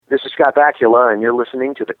Scott Bakula, and you're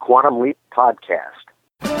listening to the Quantum Leap Podcast.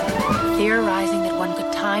 Theorizing that one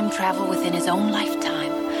could time travel within his own lifetime,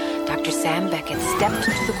 Dr. Sam Beckett stepped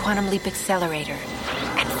into the Quantum Leap Accelerator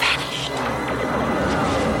and vanished.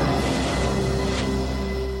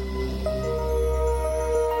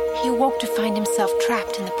 He awoke to find himself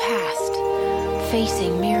trapped in the past,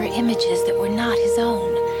 facing mirror images that were not his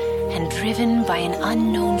own, and driven by an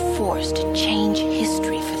unknown force to change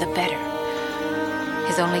history for the better.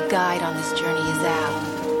 His only guide on this journey is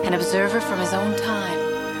Al, an observer from his own time,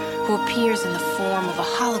 who appears in the form of a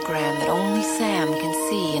hologram that only Sam can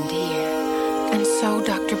see and hear. And so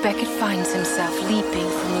Dr. Beckett finds himself leaping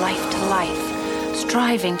from life to life,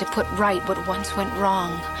 striving to put right what once went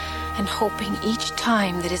wrong, and hoping each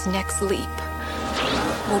time that his next leap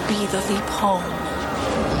will be the leap home.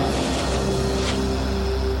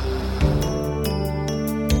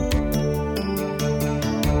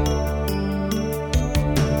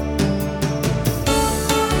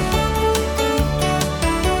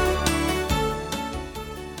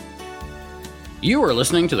 You are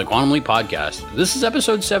listening to the Quantum Leap Podcast. This is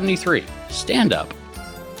episode 73, Stand Up.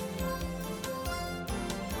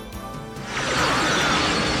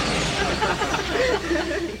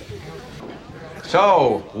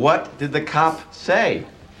 So, what did the cop say?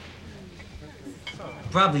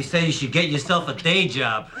 Probably say you should get yourself a day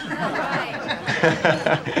job.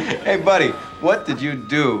 Hey, buddy, what did you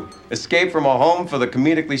do? Escape from a home for the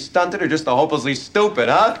comedically stunted or just the hopelessly stupid,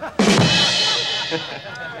 huh?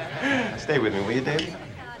 Stay with me, will you, Davey?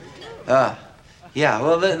 Yeah,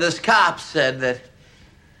 well, this cop said that...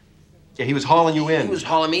 Yeah, he was hauling you in. He was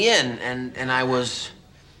hauling me in, and I was...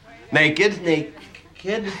 Naked?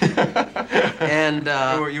 Naked. And,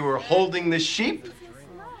 You were holding the sheep?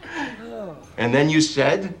 And then you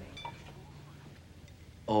said...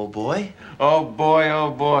 Oh, boy. Oh, boy,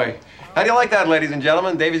 oh, boy. How do you like that, ladies and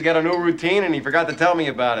gentlemen? Davey's got a new routine, and he forgot to tell me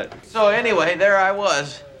about it. So, anyway, there I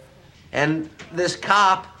was. And this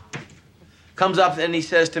cop comes up and he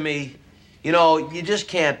says to me, you know, you just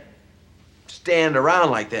can't stand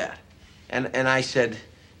around like that. And I said,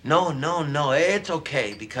 no, it's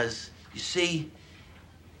okay, because, you see,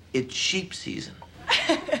 it's sheep season.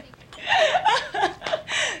 Well,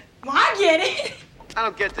 I get it. I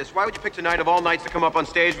don't get this. Why would you pick tonight of all nights to come up on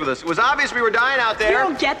stage with us? It was obvious we were dying out there. You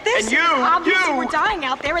don't get this? And Obviously, we're dying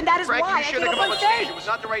out there, and that is Frankie, why you I shouldn't get have come up up on on stage. stage. It was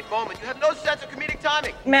not the right moment. You have no sense of comedic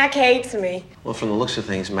timing. Mac hates me. Well, from the looks of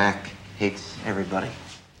things, Mac hates everybody.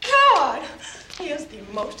 God! He is the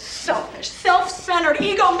most selfish, self-centered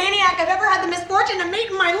egomaniac I've ever had the misfortune to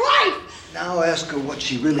meet in my life! Now ask her what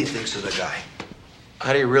she really thinks of the guy.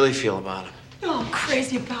 How do you really feel about him? Oh, I'm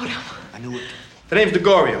crazy about him. I knew it. The name's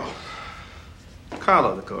DeGorio.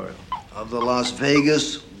 Carlo DeGorio. Of the Las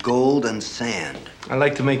Vegas Gold and Sand. I'd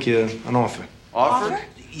like to make you an offer. Offer?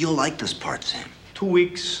 You'll like this part, Sam. 2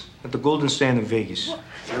 weeks at the Golden Sand in Vegas.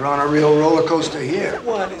 You're on a real roller coaster here.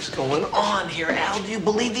 What is going on here, Al? Do you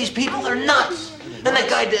believe these people are nuts? And that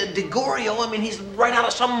guy, DeGorio, I mean, he's right out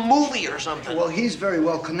of some movie or something. Well, he's very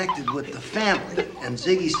well connected with the family. And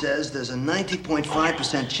Ziggy says there's a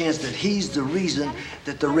 90.5% chance that he's the reason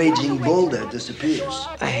that the raging bull there disappears.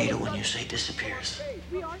 I hate it when you say disappears.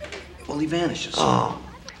 Well, he vanishes. Oh.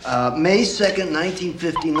 May 2nd,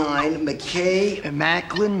 1959,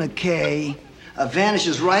 Macklin McKay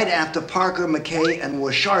vanishes right after Parker, McKay, and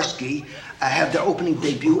Washarsky have their opening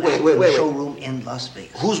debut at the showroom in Las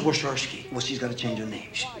Vegas. Who's Washarsky? Well, she's got to change her name.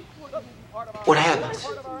 What happens?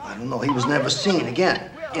 I don't know. He was never seen again.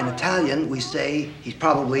 In Italian, we say he's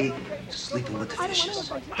probably sleeping with the fishes.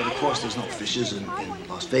 But of course, there's no fishes in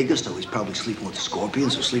Las Vegas, so he's probably sleeping with the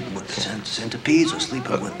scorpions, or sleeping with the centipedes, or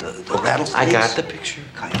sleeping with the rattlesnakes. I got the picture.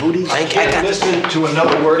 Coyotes. I can't listen to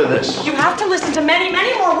another word of this. You have to listen to many,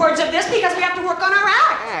 many more words of this because we have to work on our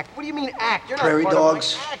act. Act? What do you mean act? You're not Prairie part of my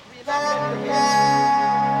dogs. act.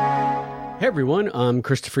 Hey everyone, I'm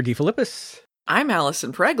Christopher DeFilippis. I'm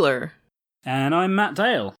Allison Pregler. And I'm Matt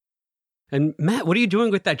Dale. And Matt, what are you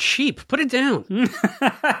doing with that sheep? Put it down.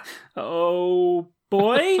 Oh,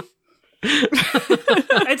 boy.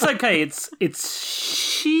 It's okay. It's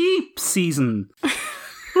sheep season.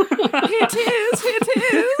 It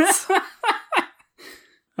is.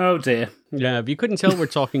 Oh, dear. Yeah, if you couldn't tell, we're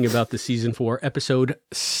talking about the season 4 episode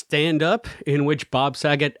Stand Up, in which Bob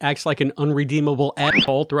Saget acts like an unredeemable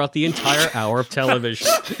asshole throughout the entire hour of television.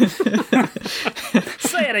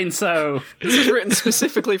 Say it ain't so. This was written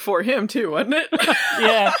specifically for him, too, wasn't it?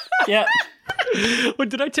 Yeah. Well,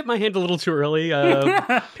 did I tip my hand a little too early?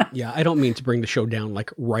 Yeah, I don't mean to bring the show down like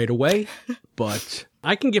right away, but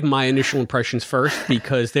I can give my initial impressions first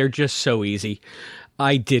because they're just so easy.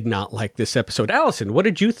 I did not like this episode. Allison, what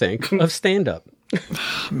did you think of Stand Up?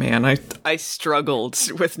 Man, I struggled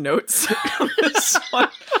with notes on this one.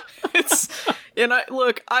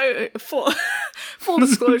 Full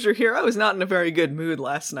disclosure here, I was not in a very good mood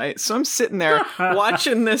last night, so I'm sitting there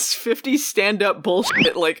watching this 50 stand-up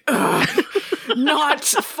bullshit like, not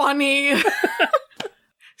funny.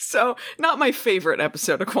 So, not my favorite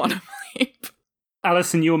episode of Quantum Leap.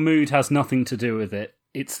 Allison, your mood has nothing to do with it.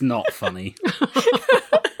 It's not funny.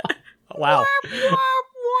 Wow.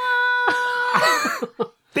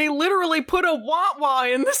 They literally put a wah-wah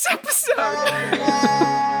in this episode.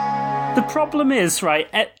 The problem is, right,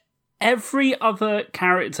 every other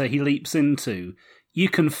character he leaps into, you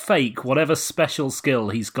can fake whatever special skill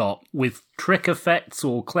he's got with trick effects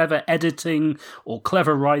or clever editing or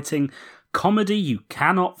clever writing. Comedy you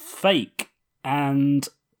cannot fake. And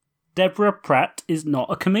Deborah Pratt is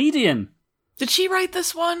not a comedian. Did she write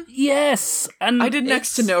this one? Yes. And I did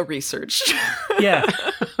next to no research. Yeah.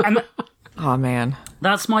 And oh, man.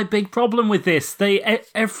 That's my big problem with this.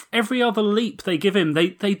 Every other leap they give him,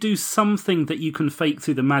 they do something that you can fake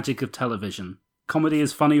through the magic of television. Comedy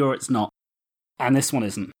is funny or it's not. And this one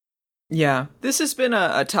isn't. Yeah. This has been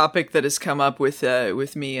a topic that has come up with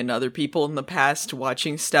me and other people in the past,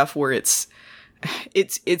 watching stuff where it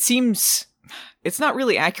seems it's not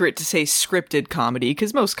really accurate to say scripted comedy,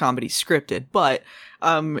 because most comedy's scripted, but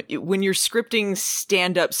when you're scripting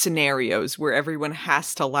stand-up scenarios where everyone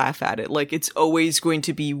has to laugh at it, like, it's always going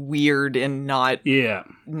to be weird and not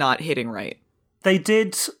hitting right. They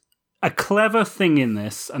did a clever thing in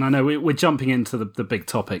this, and I know we're jumping into the big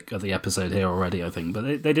topic of the episode here already, I think,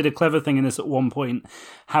 but they did a clever thing in this at one point,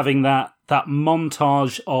 having that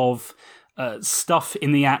montage of stuff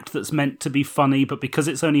in the act that's meant to be funny, but because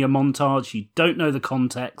it's only a montage, you don't know the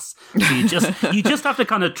context, so you just have to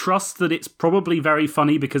kind of trust that it's probably very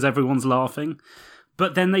funny because everyone's laughing.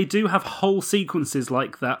 But then they do have whole sequences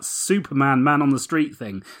like that Superman man on the street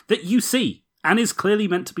thing that you see and is clearly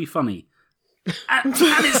meant to be funny. And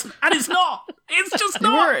it's not. It's just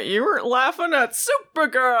not. You were laughing at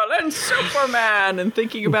Supergirl and Superman and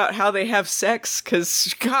thinking about how they have sex,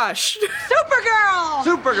 because, gosh.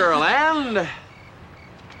 Supergirl!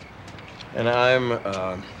 And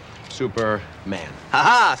I'm, Superman.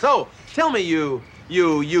 Haha! So, tell me, you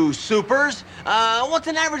supers, what's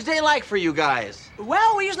an average day like for you guys?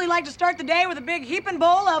 Well, we usually like to start the day with a big heaping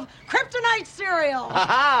bowl of kryptonite cereal.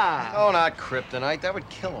 Ha-ha! Oh, not kryptonite. That would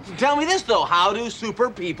kill him. Tell me this, though. How do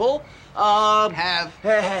super people, have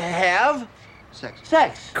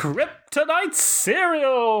sex? Kryptonite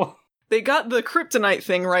cereal! They got the kryptonite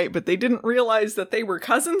thing right, but they didn't realize that they were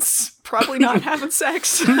cousins, probably not having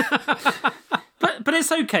sex. But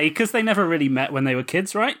it's okay, because they never really met when they were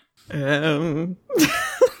kids, right? Cut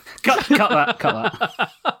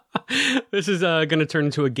that. This is going to turn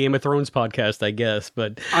into a Game of Thrones podcast, I guess,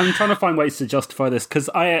 but I'm trying to find ways to justify this, because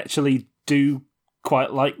I actually do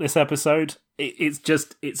quite like this episode.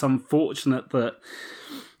 It's unfortunate that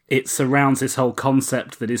it surrounds this whole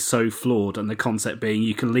concept that is so flawed, and the concept being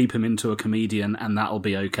you can leap him into a comedian and that'll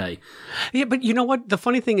be okay. Yeah, but you know what? The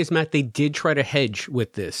funny thing is, Matt, they did try to hedge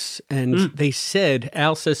with this, and they said,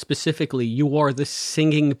 Al says specifically, you are the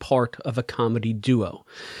singing part of a comedy duo.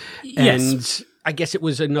 Yes. And I guess it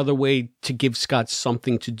was another way to give Scott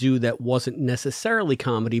something to do that wasn't necessarily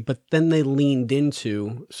comedy, but then they leaned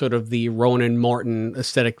into sort of the Ronan Martin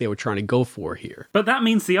aesthetic they were trying to go for here. But that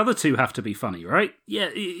means the other two have to be funny, right? Yeah.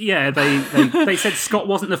 They said Scott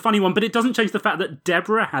wasn't the funny one, but it doesn't change the fact that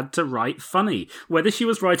Deborah had to write funny, whether she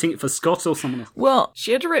was writing it for Scott or someone else. Well,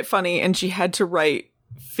 she had to write funny, and she had to write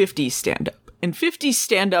 50 stand-up. And 50s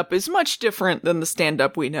stand-up is much different than the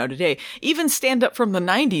stand-up we know today. Even stand-up from the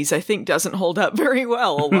 90s, I think, doesn't hold up very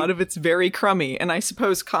well. A lot of it's very crummy. And I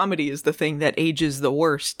suppose comedy is the thing that ages the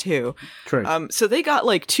worst, too. True. So they got,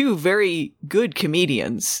 like, two very good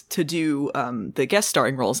comedians to do the guest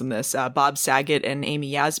starring roles in this, Bob Saget and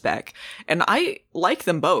Amy Yazbek. And I like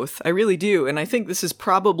them both. I really do. And I think this is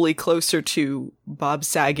probably closer to Bob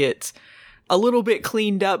Saget, a little bit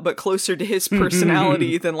cleaned up, but closer to his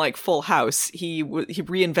personality than like Full House. He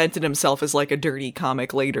reinvented himself as like a dirty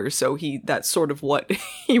comic later, so that's sort of what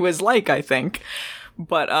he was like, I think.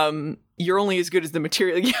 But you're only as good as the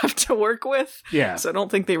material you have to work with. Yeah. So I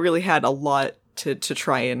don't think they really had a lot to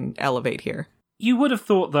try and elevate here. You would have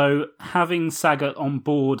thought, though, having Saget on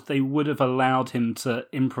board, they would have allowed him to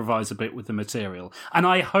improvise a bit with the material. And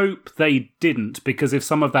I hope they didn't, because if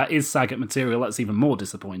some of that is Saget material, that's even more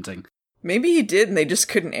disappointing. Maybe he did, and they just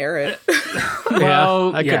couldn't air it.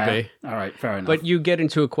 Well, that could be. All right, fair enough. But you get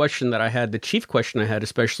into a question that I had, the chief question I had,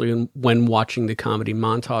 especially when watching the comedy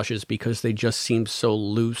montages, because they just seem so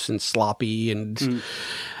loose and sloppy and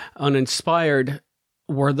uninspired.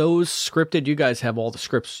 Were those scripted? You guys have all the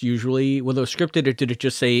scripts usually. Were those scripted, or did it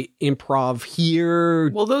just say improv here?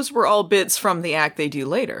 Well, those were all bits from the act they do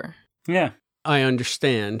later. Yeah. I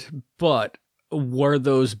understand, but were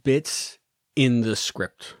those bits in the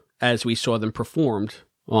script as we saw them performed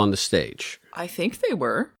on the stage? I think they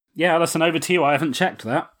were. Yeah, Alison, over to you. I haven't checked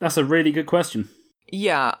that. That's a really good question.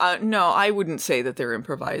 Yeah, no, I wouldn't say that they're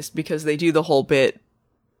improvised because they do the whole bit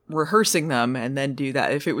rehearsing them and then do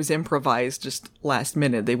that. If it was improvised just last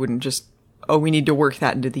minute, they wouldn't just, we need to work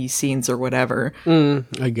that into these scenes or whatever.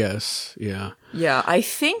 I guess, yeah. Yeah, I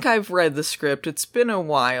think I've read the script. It's been a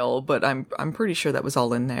while, but I'm pretty sure that was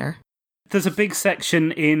all in there. There's a big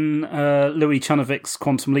section in Louis Chunovich's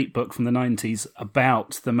Quantum Leap book from the 90s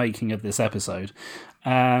about the making of this episode.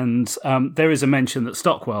 And there is a mention that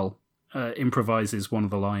Stockwell improvises one of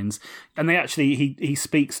the lines. And they actually, he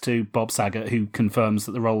speaks to Bob Saget, who confirms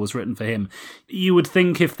that the role was written for him. You would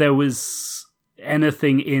think if there was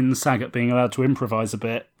anything in Saget being allowed to improvise a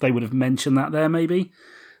bit, they would have mentioned that there, maybe.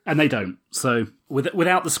 And they don't. So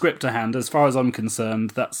without the script to hand, as far as I'm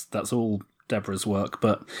concerned, that's all Deborah's work.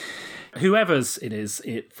 But whoever's it is,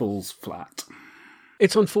 it falls flat.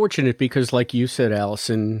 It's unfortunate because, like you said,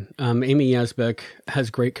 Allison, Amy Yazbek has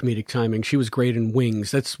great comedic timing. She was great in Wings.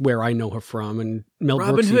 That's where I know her from. And Mel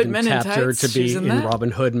Brooks even tapped her to be in Robin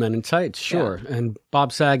Hood Men in Tights. Sure. Yeah. And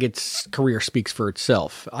Bob Saget's career speaks for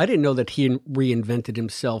itself. I didn't know that he reinvented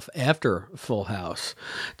himself after Full House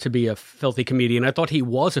to be a filthy comedian. I thought he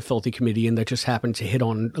was a filthy comedian that just happened to hit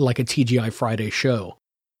on like a TGI Friday show.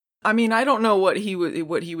 I mean, I don't know what he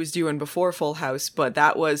was doing before Full House, but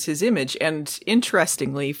that was his image. And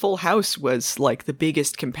interestingly, Full House was like the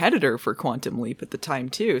biggest competitor for Quantum Leap at the time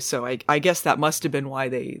too. So I guess that must have been why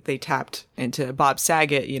they tapped into Bob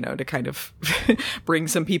Saget, to kind of bring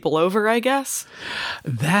some people over, I guess.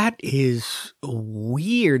 That is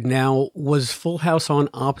weird. Now, was Full House on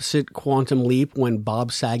opposite Quantum Leap when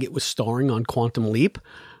Bob Saget was starring on Quantum Leap?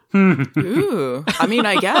 Ooh, I mean,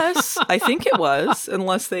 I guess. I think it was,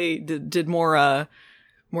 unless they did more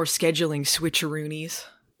scheduling switcheroonies.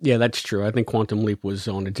 Yeah, that's true. I think Quantum Leap was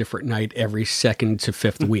on a different night every second to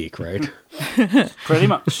fifth week, right? Pretty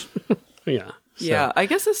much. Yeah. So. Yeah, I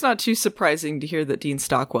guess it's not too surprising to hear that Dean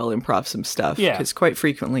Stockwell improv some stuff, because quite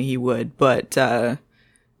frequently he would. But,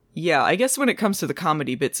 yeah, I guess when it comes to the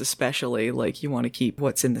comedy bits especially, like, you want to keep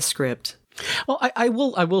what's in the script. Well, I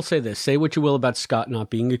will say this. Say what you will about Scott not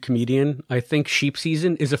being a comedian. I think Sheep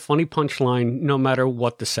Season is a funny punchline no matter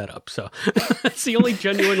what the setup. So that's the only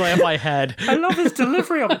genuine laugh I had. I love his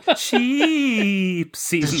delivery of it. Sheep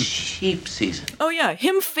Season. Sheep Season. Oh, yeah.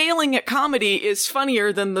 Him failing at comedy is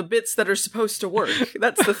funnier than the bits that are supposed to work.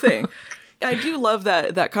 That's the thing. I do love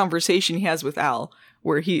that conversation he has with Al,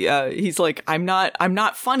 where he's like, I'm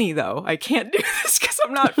not funny, though. I can't do this because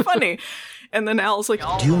I'm not funny. And then Al's like,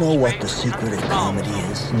 do you know what the secret of comedy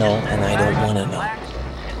is? No, and I don't want to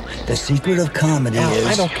know. The secret of comedy is...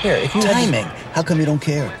 I don't care. If you timing. How come you don't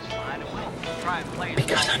care?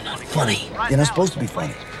 Because I'm not funny. You're not supposed to be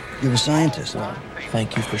funny. You're a scientist. Well,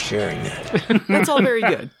 thank you for sharing that. That's all very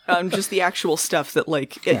good. Just the actual stuff that,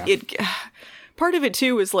 like, it part of it,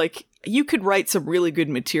 too, is, like, you could write some really good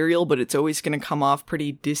material, but it's always going to come off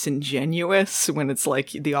pretty disingenuous when it's like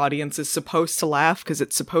the audience is supposed to laugh because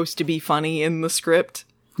it's supposed to be funny in the script.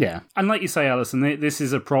 Yeah. And like you say, Alison, this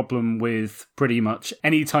is a problem with pretty much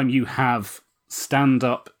any time you have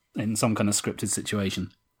stand-up in some kind of scripted situation.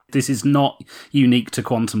 This is not unique to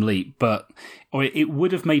Quantum Leap, but it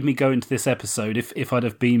would have made me go into this episode if I'd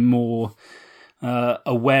have been more...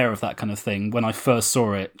 aware of that kind of thing when I first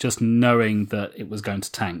saw it, just knowing that it was going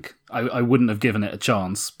to tank. I wouldn't have given it a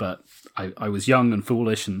chance, but I was young and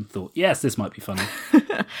foolish and thought, yes, this might be funny.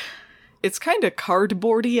 It's kind of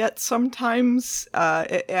cardboardy at sometimes.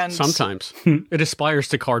 And sometimes. It aspires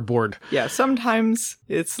to cardboard. Yeah, sometimes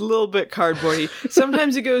it's a little bit cardboardy.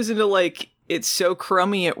 Sometimes it goes into, like, it's so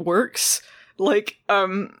crummy it works. Like,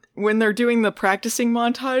 when they're doing the practicing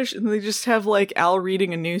montage and they just have, like, Al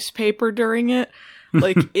reading a newspaper during it,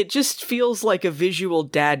 like, it just feels like a visual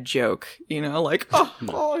dad joke, like,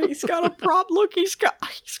 oh, he's got a prop. Look, he's got a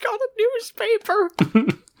newspaper.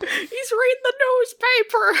 He's reading the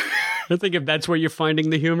newspaper. I think if that's where you're finding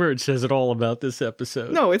the humor, it says it all about this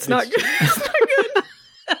episode. No, it's not good. It's not good.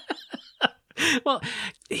 Well,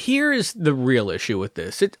 here's the real issue with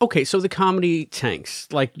this. Okay, so the comedy tanks.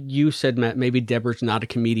 Like you said, Matt, maybe Deborah's not a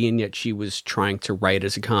comedian, yet she was trying to write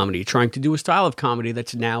as a comedy, trying to do a style of comedy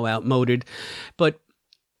that's now outmoded. But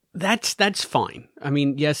that's fine. I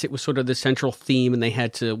mean, yes, it was sort of the central theme, and they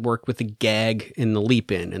had to work with the gag in the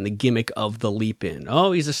leap-in and the gimmick of the leap-in.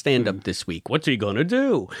 Oh, he's a stand-up this week. What's he going to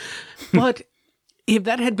do? But... If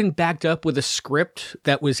that had been backed up with a script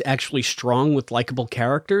that was actually strong with likable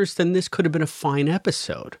characters, then this could have been a fine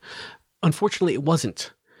episode. Unfortunately, it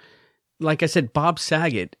wasn't. Like I said, Bob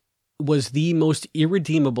Saget was the most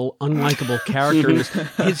irredeemable, unlikable character in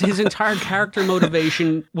this. His entire character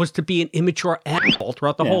motivation was to be an immature asshole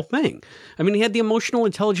throughout the whole thing. I mean, he had the emotional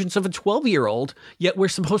intelligence of a 12-year-old, yet we're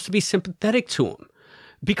supposed to be sympathetic to him.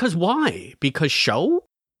 Because why? Because show?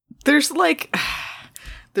 There's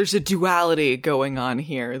there's a duality going on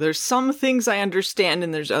here. There's some things I understand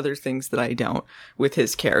and there's other things that I don't with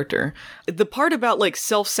his character. The part about like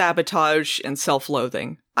self-sabotage and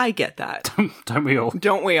self-loathing, I get that. Don't we all?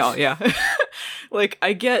 Don't we all? Yeah. Like,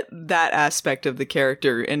 I get that aspect of the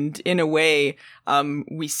character, and in a way,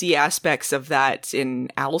 we see aspects of that in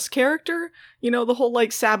Al's character. You know, the whole,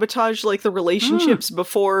 like, sabotage, like, the relationships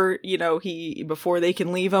before, you know, before they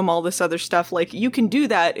can leave him, all this other stuff. Like, you can do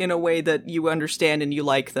that in a way that you understand and you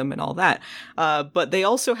like them and all that. But they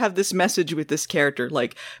also have this message with this character,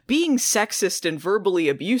 like, being sexist and verbally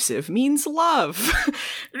abusive means love.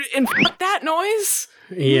 And fuck that noise.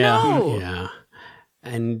 Yeah. No. Yeah.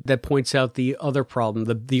 And that points out the other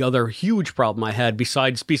problem, the other huge problem I had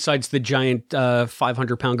besides the giant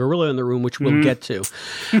 500-pound gorilla in the room, which we'll get to.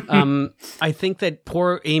 I think that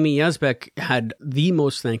poor Amy Yazbek had the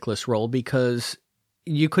most thankless role because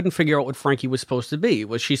you couldn't figure out what Frankie was supposed to be.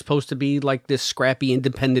 Was she supposed to be like this scrappy,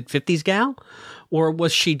 independent 50s gal? Or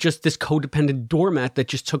was she just this codependent doormat that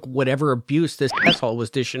just took whatever abuse this asshole was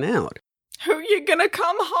dishing out? Who you gonna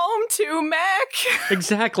come home to, Mac?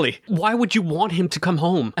 Exactly. Why would you want him to come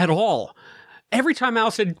home at all? Every time Al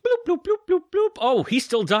said, bloop, bloop, bloop, bloop, bloop, oh, he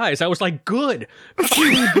still dies. I was like, good.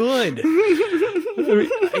 Good.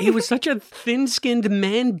 He was such a thin-skinned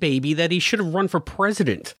man baby that he should have run for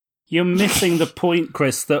president. You're missing the point,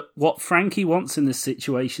 Chris, that what Frankie wants in this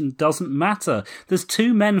situation doesn't matter. There's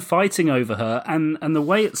two men fighting over her, and the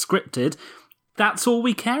way it's scripted, that's all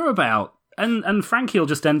we care about. And Frankie will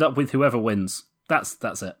just end up with whoever wins. That's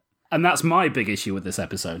it. And that's my big issue with this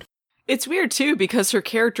episode. It's weird, too, because her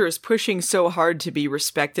character is pushing so hard to be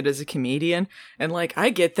respected as a comedian. And, like, I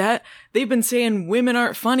get that. They've been saying women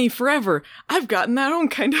aren't funny forever. I've gotten that own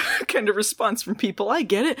kind of response from people. I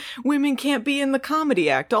get it. Women can't be in the comedy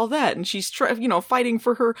act, all that. And she's, fighting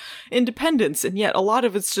for her independence. And yet a lot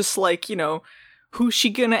of it's just like, who's she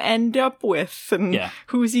gonna end up with? And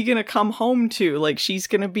who's he gonna come home to? Like, she's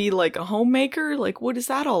gonna be like a homemaker? Like, what is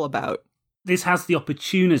that all about? This has the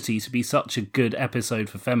opportunity to be such a good episode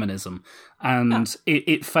for feminism, and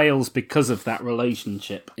it fails because of that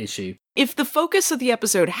relationship issue. If the focus of the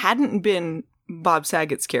episode hadn't been Bob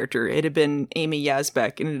Saget's character, it had been Amy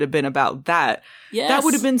Yazbek, and it had been about that, that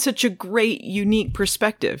would have been such a great, unique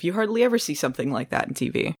perspective. You hardly ever see something like that in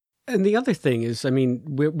TV. And the other thing is, I mean,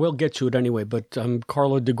 we'll get to it anyway, but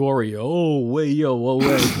Carlo DeGorio,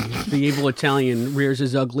 the evil Italian rears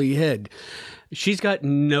his ugly head. She's got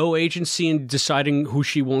no agency in deciding who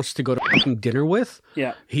she wants to go to fucking dinner with.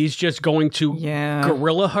 Yeah. He's just going to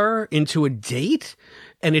gorilla her into a date,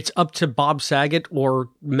 and it's up to Bob Saget or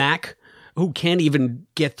Mac, who can't even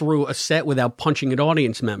get through a set without punching an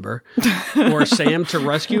audience member, or Sam to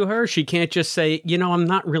rescue her. She can't just say, I'm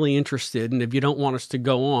not really interested, and if you don't want us to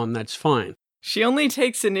go on, that's fine. She only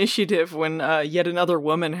takes initiative when yet another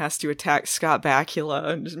woman has to attack Scott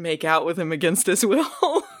Bakula and just make out with him against his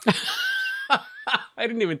will. I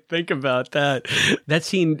didn't even think about that. That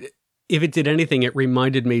scene, if it did anything, it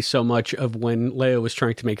reminded me so much of when Leia was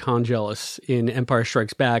trying to make Han jealous in Empire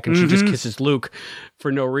Strikes Back, and she just kisses Luke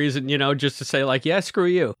for no reason, just to say, like, yeah, screw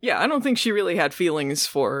you. Yeah, I don't think she really had feelings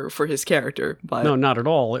for his character. But no, not at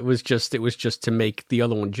all. It was just to make the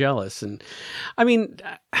other one jealous. And, I mean,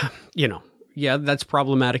 that's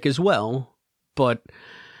problematic as well, but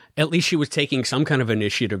at least she was taking some kind of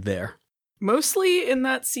initiative there. Mostly in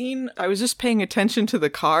that scene, I was just paying attention to the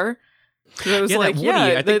car. I was like,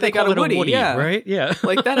 I think they got a Woody, right? Yeah.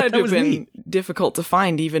 Like, that had to have been difficult to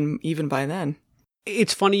find even by then.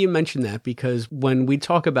 It's funny you mention that, because when we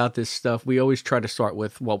talk about this stuff, we always try to start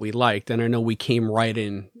with what we liked. And I know we came right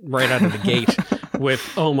out of the gate with,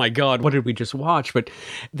 oh my God, what did we just watch? But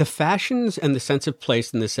the fashions and the sense of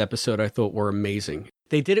place in this episode, I thought were amazing.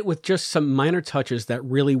 They did it with just some minor touches that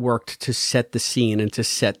really worked to set the scene and to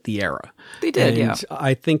set the era. They did, and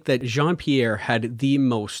I think that Jean-Pierre had the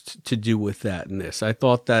most to do with that in this. I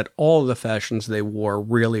thought that all of the fashions they wore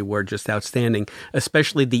really were just outstanding,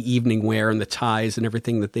 especially the evening wear and the ties and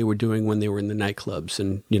everything that they were doing when they were in the nightclubs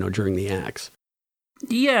and, during the acts.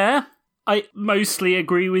 Yeah, I mostly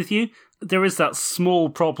agree with you. There is that small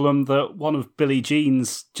problem that one of Billie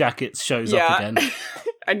Jean's jackets shows up again.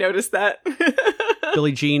 I noticed that.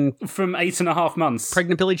 Billie Jean from 8.5 months.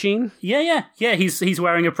 Pregnant Billie Jean? Yeah. He's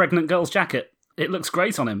wearing a pregnant girl's jacket. It looks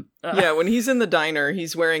great on him. Yeah, when he's in the diner,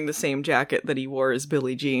 he's wearing the same jacket that he wore as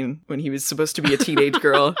Billie Jean when he was supposed to be a teenage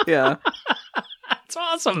girl. Yeah. It's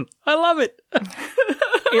awesome. I love it.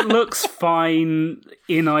 It looks fine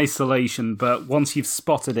in isolation, but once you've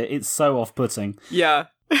spotted it, it's so off-putting. Yeah.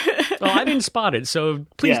 Well, I didn't spot it, so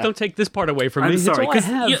please don't take this part away from me. I'm sorry, it's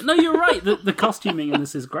all I have. no, you're right. The costuming in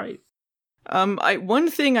this is great. One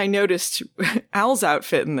thing I noticed, Al's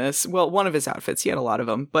outfit in this, well, one of his outfits, he had a lot of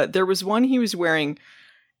them, but there was one he was wearing.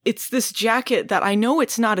 It's this jacket that I know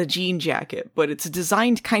it's not a jean jacket, but it's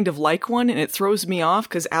designed kind of like one, and it throws me off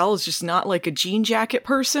because Al is just not like a jean jacket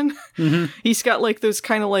person. Mm-hmm. He's got like those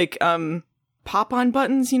kind of like pop-on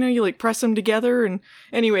buttons, you like press them together, and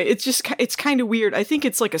anyway, it's kind of weird. I think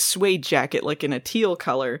it's like a suede jacket, like in a teal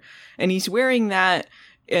color, and he's wearing that.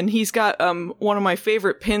 And he's got one of my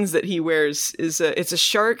favorite pins that he wears is it's a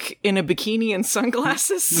shark in a bikini and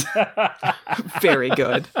sunglasses. Very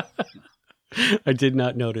good. I did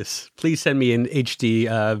not notice. Please send me an HD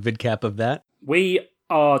vidcap of that. We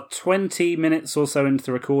are 20 minutes or so into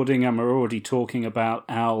the recording, and we're already talking about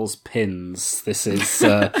Al's pins. This is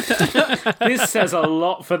this says a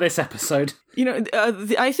lot for this episode.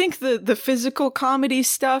 I think the physical comedy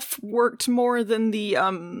stuff worked more than the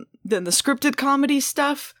scripted comedy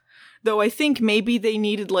stuff. Though I think maybe they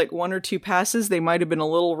needed like 1 or 2 passes. They might have been a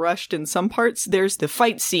little rushed in some parts. There's the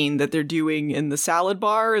fight scene that they're doing in the salad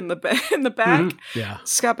bar in the back. Mm-hmm. Yeah.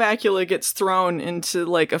 Scott Bakula gets thrown into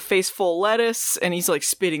like a face full of lettuce, and he's like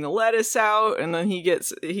spitting the lettuce out, and then he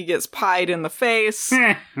gets pied in the face.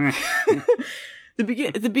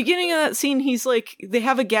 The beginning of that scene, he's like, they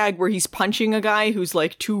have a gag where he's punching a guy who's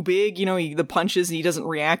like too big, the punches, and he doesn't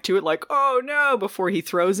react to it, like, oh no, before he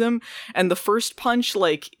throws him. And the first punch,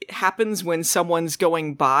 like, happens when someone's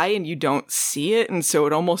going by and you don't see it, and so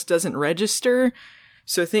it almost doesn't register.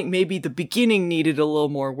 So I think maybe the beginning needed a little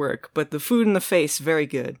more work, but the food in the face, very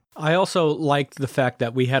good. I also liked the fact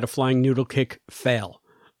that we had a flying noodle kick fail.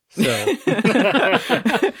 So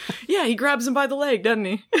yeah, he grabs him by the leg, doesn't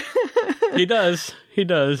he? He does.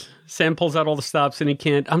 Sam pulls out all the stops and he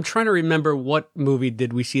can't. I'm trying to remember what movie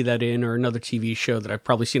did we see that in, or another TV show that I've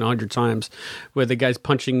probably seen 100 times, where the guy's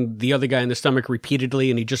punching the other guy in the stomach repeatedly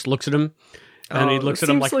and he just looks at him. And he looks at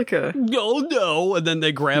him like oh no, and then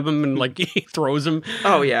they grab him and like he throws him.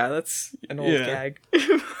 Oh yeah, that's an old gag.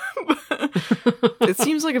 It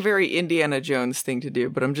seems like a very Indiana Jones thing to do,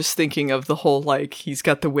 but I'm just thinking of the whole like he's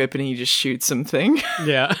got the whip and he just shoots him thing.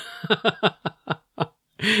 Yeah.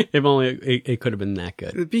 If only it could have been that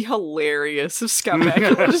good. It'd be hilarious if Scott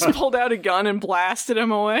Bakula just pulled out a gun and blasted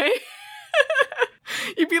him away.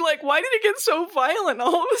 You'd be like, why did it get so violent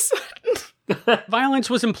all of a sudden? Violence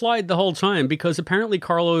was implied the whole time because apparently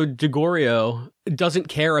Carlo DiGorio doesn't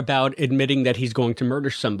care about admitting that he's going to murder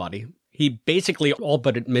somebody. He basically all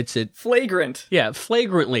but admits it. Flagrant. Yeah,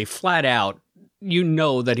 flagrantly, flat out. You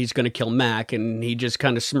know that he's going to kill Mac, and he just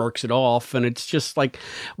kind of smirks it off. And it's just like,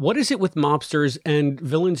 what is it with mobsters and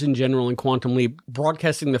villains in general in Quantum Leap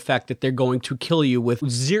broadcasting the fact that they're going to kill you with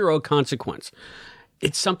zero consequence?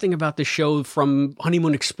 It's something about the show from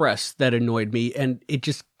Honeymoon Express that annoyed me, and it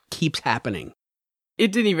just keeps happening.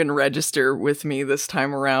 It didn't even register with me this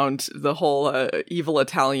time around, the whole evil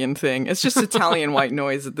Italian thing. It's just Italian white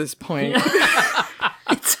noise at this point.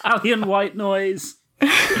 Italian white noise.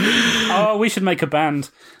 Oh, we should make a band.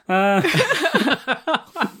 I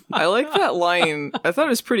like that line. I thought it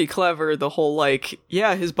was pretty clever. The whole like,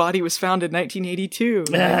 yeah, his body was found in 1982,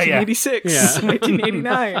 1986,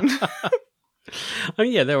 1989. I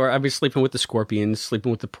mean, yeah, I was sleeping with the scorpions, sleeping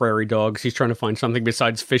with the prairie dogs. He's trying to find something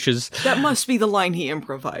besides fishes. That must be the line he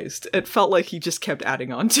improvised. It felt like he just kept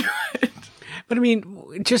adding on to it. But I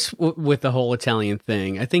mean, just with the whole Italian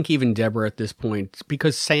thing, I think even Deborah at this point,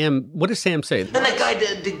 because Sam, what does Sam say? And that guy,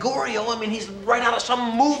 DiGorio, I mean, he's right out of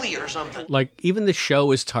some movie or something. Like, even the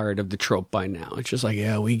show is tired of the trope by now. It's just like,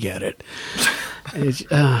 yeah, we get it. It's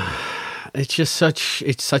just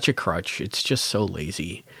such a crutch. It's just so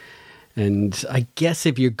lazy. And I guess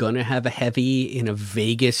if you're going to have a heavy in a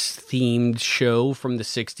Vegas-themed show from the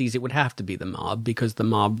 60s, it would have to be the Mob, because the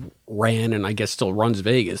Mob ran and I guess still runs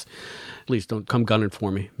Vegas. Please don't come gunning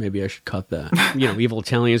for me. Maybe I should cut that. Evil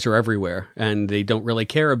Italians are everywhere, and they don't really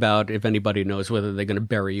care about if anybody knows whether they're going to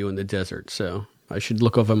bury you in the desert. So I should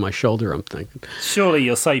look over my shoulder, I'm thinking. Surely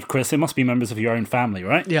you're safe, Chris. It must be members of your own family,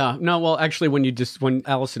 right? Yeah. No, well, actually, when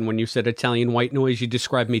Allison, when you said Italian white noise, you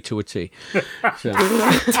described me to a T. So.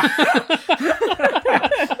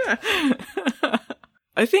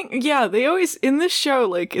 I think, yeah, they always, in this show,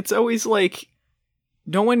 like, it's always like,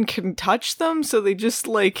 no one can touch them, so they just,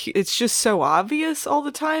 like, it's just so obvious all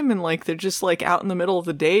the time, and, like, they're just, like, out in the middle of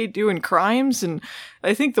the day doing crimes, and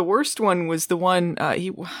I think the worst one was the one,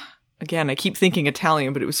 again, I keep thinking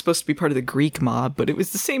Italian, but it was supposed to be part of the Greek mob, but it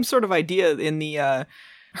was the same sort of idea in the,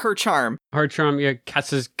 Her Charm. Her Charm, yeah,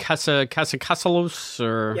 Casalos,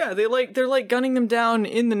 or... Yeah, they're like gunning them down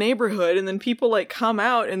in the neighborhood, and then people like come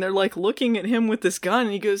out and they're like looking at him with this gun,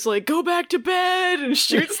 and he goes like, "Go back to bed," and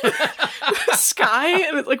shoots the sky,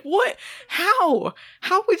 and it's like, what? How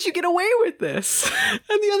would you get away with this?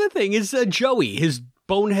 And the other thing is Joey, his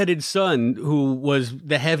boneheaded son, who was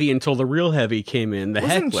the heavy until the real heavy came in, the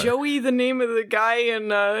Wasn't heckler. Joey the name of the guy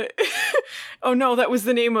in, oh no, that was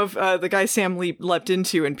the name of the guy Sam leapt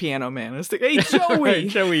into in Piano Man. It was like, hey, Joey!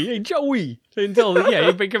 Hey, Joey! Until, yeah,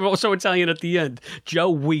 he became also Italian at the end.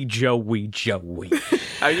 Joey.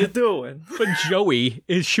 How you doing? But Joey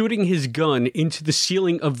is shooting his gun into the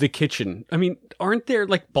ceiling of the kitchen. I mean, aren't there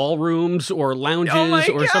like ballrooms or lounges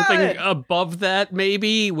or something above that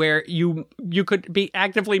maybe where you could be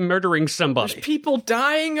actively murdering somebody? There's people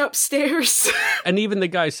dying upstairs. And even the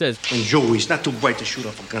guy says, And Joey's not too bright to shoot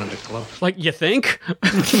off a gun in the club. Like, you think?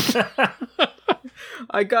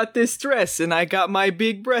 I got this dress, and I got my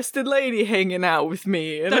big-breasted lady hanging out with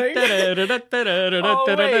me. And oh, wait,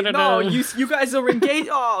 no, you guys are engaged?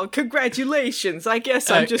 Oh, congratulations. I guess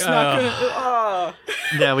I'm just not going to...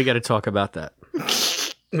 Yeah, we got to talk about that.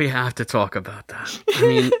 We have to talk about that. I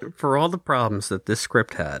mean, for all the problems that this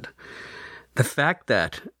script had, the fact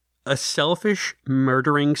that a selfish,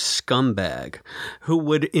 murdering scumbag who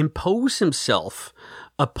would impose himself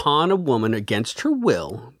upon a woman against her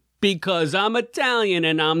will... because I'm Italian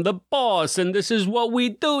and I'm the boss and this is what we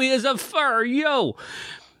do. Here's a fur, yo.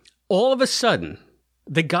 All of a sudden,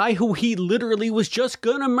 the guy who he literally was just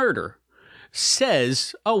gonna murder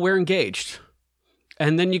says, oh, we're engaged.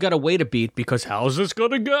 And then you gotta wait a beat because how's this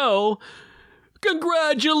gonna go?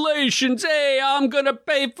 Congratulations, hey, I'm gonna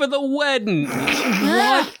pay for the wedding.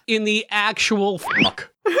 What in the actual fuck?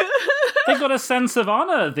 They got a sense of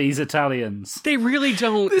honor, these Italians. They really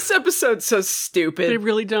don't. This episode's so stupid. They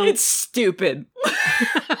really don't. It's stupid.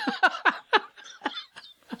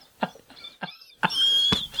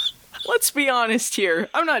 Let's be honest here.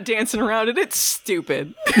 I'm not dancing around it. It's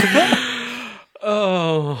stupid.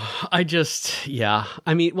 Oh, yeah.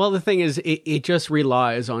 I mean, well, the thing is, it just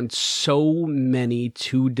relies on so many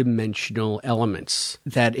two-dimensional elements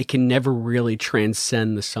that it can never really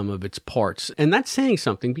transcend the sum of its parts. And that's saying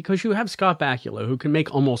something because you have Scott Bakula, who can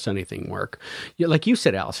make almost anything work. Like you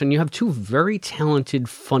said, Allison, you have two very talented,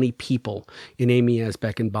 funny people in Amy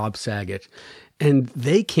Asbeck and Bob Saget, and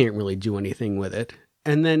they can't really do anything with it.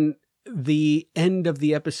 And then the end of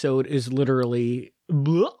the episode is literally...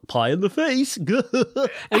 pie in the face. And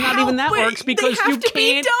not even that works because you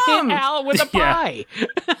can't hit Al with a pie.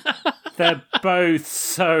 They're both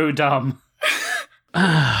so dumb.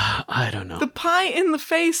 I don't know. The pie in the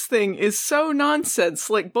face thing is so nonsense.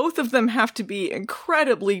 Like, both of them have to be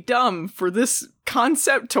incredibly dumb for this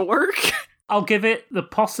concept to work. I'll give it the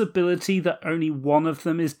possibility that only one of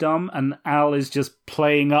them is dumb and Al is just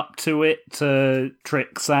playing up to it to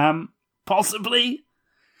trick Sam. Possibly.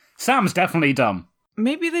 Sam's definitely dumb.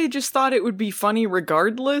 Maybe they just thought it would be funny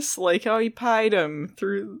regardless, like how he pied him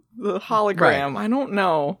through the hologram. Right. I don't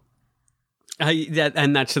know.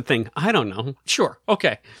 And that's the thing. I don't know. Sure.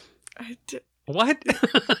 Okay. What?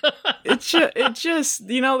 It just,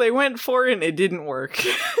 they went for it and it didn't work.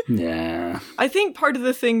 Yeah. I think part of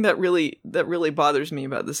the thing that really bothers me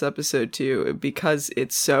about this episode too, because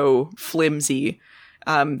it's so flimsy,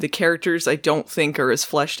 the characters I don't think are as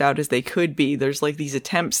fleshed out as they could be. There's like these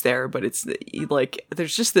attempts there, but it's like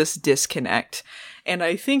there's just this disconnect. And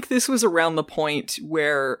I think this was around the point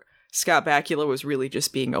where Scott Bakula was really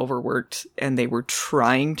just being overworked and they were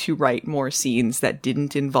trying to write more scenes that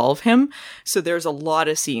didn't involve him. So there's a lot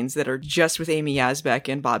of scenes that are just with Amy Asbeck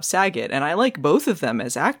and Bob Saget. And I like both of them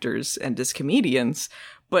as actors and as comedians,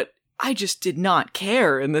 but I just did not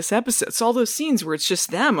care in this episode. So all those scenes where it's just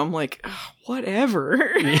them, I'm like, whatever.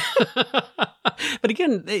 But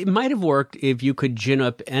again, it might have worked if you could gin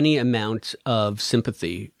up any amount of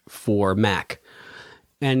sympathy for Mac.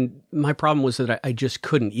 And my problem was that I just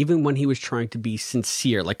couldn't. Even when he was trying to be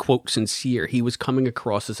sincere, like, quote, sincere, he was coming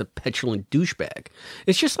across as a petulant douchebag.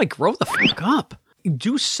 It's just like, grow the fuck up.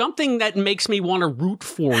 Do something that makes me want to root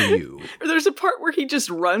for you. There's a part where he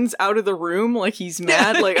just runs out of the room like he's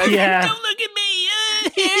mad. Like, yeah. Don't look at me.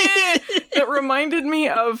 That reminded me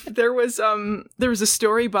of there was a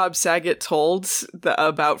story Bob Saget told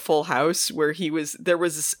about Full House where there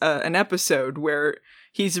was an episode where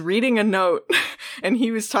he's reading a note, and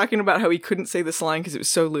he was talking about how he couldn't say this line because it was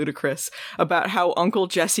so ludicrous, about how Uncle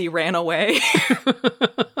Jesse ran away.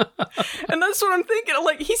 And that's what I'm thinking.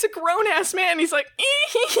 Like, he's a grown-ass man. He's like,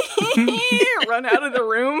 run out of the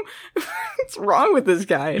room. What's wrong with this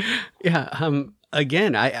guy? Yeah.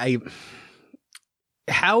 Again, I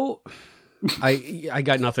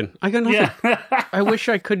got nothing. Yeah. I wish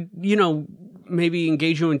I could, maybe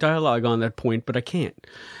engage you in dialogue on that point, but I can't.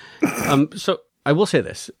 So I will say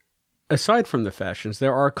this. Aside from the fashions,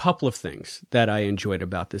 there are a couple of things that I enjoyed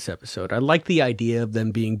about this episode. I like the idea of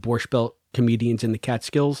them being Borscht Belt comedians in the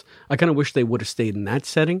Catskills. I kind of wish they would have stayed in that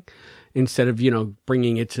setting instead of,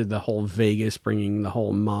 bringing it to the whole Vegas, bringing the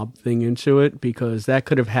whole mob thing into it, because that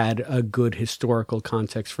could have had a good historical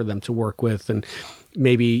context for them to work with and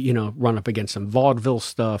maybe, run up against some vaudeville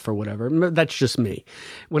stuff or whatever. That's just me.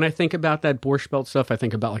 When I think about that Borscht Belt stuff, I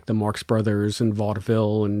think about like the Marx Brothers and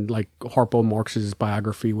vaudeville and like Harpo Marx's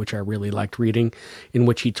biography, which I really liked reading, in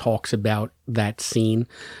which he talks about that scene.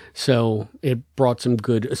 So it brought some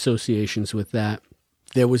good associations with that.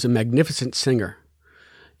 There was a magnificent singer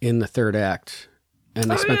in the third act, and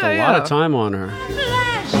they spent a lot of time on her.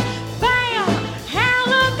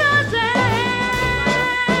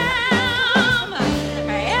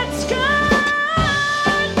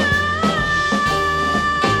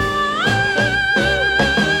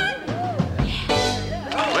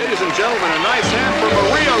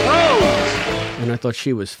 And I thought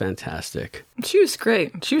she was fantastic. She was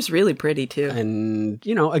great. She was really pretty, too. And,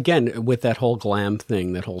 again, with that whole glam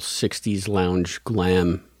thing, that whole 60s lounge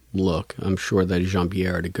glam look, I'm sure that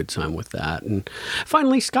Jean-Pierre had a good time with that. And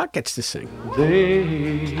finally, Scott gets to sing.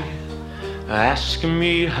 They ask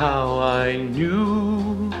me how I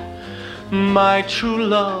knew my true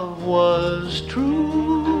love was true.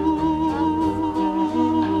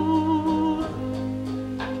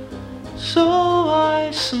 So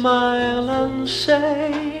I smile and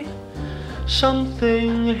say,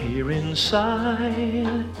 something here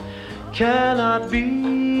inside cannot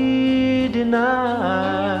be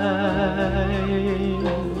denied.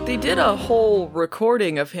 They did a whole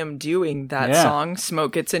recording of him doing that song,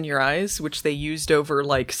 Smoke Gets in Your Eyes, which they used over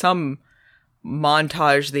like some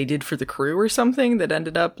montage they did for the crew or something that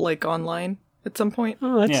ended up like online at some point.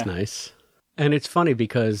 Oh, that's nice. And it's funny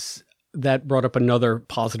because that brought up another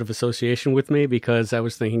positive association with me, because I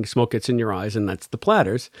was thinking Smoke Gets in Your Eyes, and that's the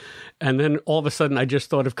Platters. And then all of a sudden I just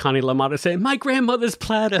thought of Connie LaMotta saying, my grandmother's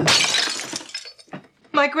platter.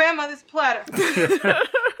 My grandmother's platter.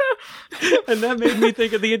 And that made me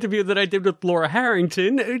think of the interview that I did with Laura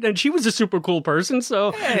Harrington, and she was a super cool person,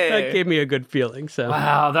 so that gave me a good feeling. So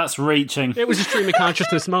wow, that's reaching. It was a stream of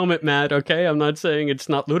consciousness moment, Matt, okay? I'm not saying it's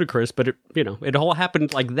not ludicrous, but it all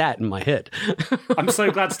happened like that in my head. I'm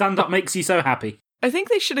so glad stand-up makes you so happy. I think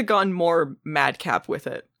they should have gone more madcap with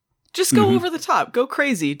it. Just go over the top, go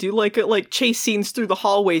crazy, do like chase scenes through the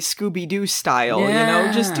hallway Scooby-Doo style,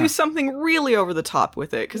 just do something really over the top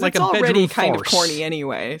with it, because like it's already kind of corny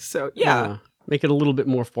anyway, so yeah. Make it a little bit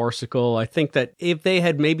more farcical. I think that if they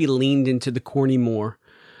had maybe leaned into the corny more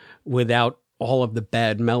without all of the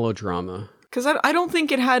bad melodrama. Because I don't think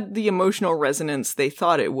it had the emotional resonance they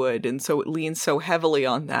thought it would, and so it leans so heavily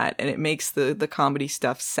on that, and it makes the comedy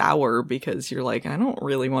stuff sour, because you're like, I don't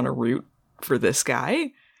really want to root for this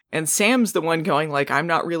guy. And Sam's the one going like, I'm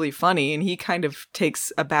not really funny, and he kind of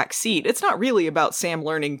takes a back seat. It's not really about Sam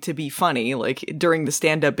learning to be funny. Like, during the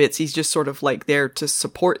stand-up bits, he's just sort of like there to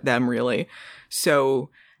support them, really. So,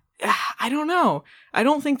 I don't know. I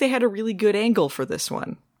don't think they had a really good angle for this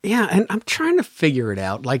one. Yeah, and I'm trying to figure it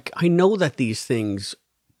out. Like, I know that these things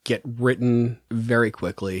get written very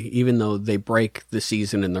quickly, even though they break the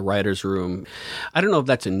season in the writer's room. I don't know if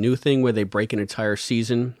that's a new thing where they break an entire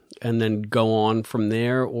season and then go on from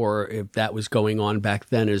there, or if that was going on back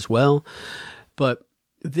then as well. But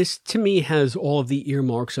this, to me, has all of the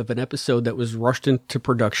earmarks of an episode that was rushed into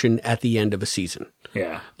production at the end of a season.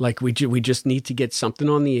 Yeah. Like, we just need to get something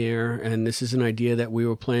on the air, and this is an idea that we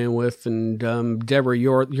were playing with, and Deborah,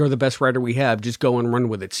 you're the best writer we have. Just go and run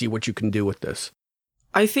with it. See what you can do with this.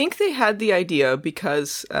 I think they had the idea,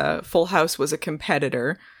 because Full House was a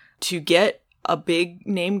competitor, to get a big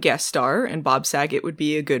name guest star, and Bob Saget would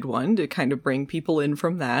be a good one to kind of bring people in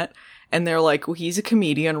from that. And they're like, well, he's a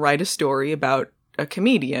comedian, write a story about a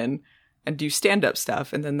comedian and do stand-up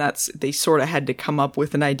stuff. And then they sort of had to come up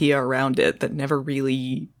with an idea around it that never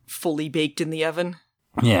really fully baked in the oven.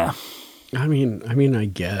 Yeah. I mean, I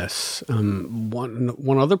guess.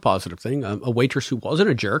 One other positive thing, a waitress who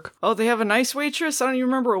wasn't a jerk. Oh, they have a nice waitress? I don't even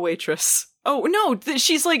remember a waitress. Oh, no,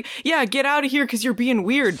 she's like, yeah, get out of here because you're being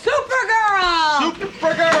weird. Supergirl!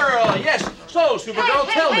 Supergirl! Yes, So,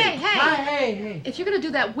 Supergirl, tell me. Hey. If you're gonna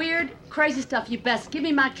do that weird, crazy stuff, you best give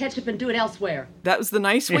me my ketchup and do it elsewhere. That was the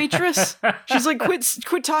nice waitress? She's like,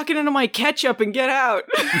 quit talking into my ketchup and get out.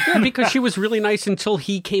 Yeah, because she was really nice until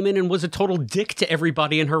he came in and was a total dick to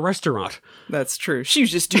everybody in her restaurant. That's true. She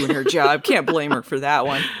was just doing her job. Can't blame her for that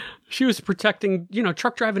one. She was protecting,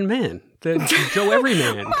 truck driving man, the Joe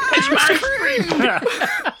Everyman.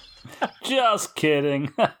 Just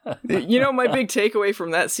kidding. My big takeaway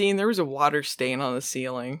from that scene, there was a water stain on the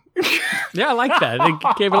ceiling. Yeah, I like that.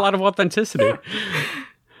 It gave a lot of authenticity.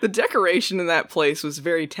 The decoration in that place was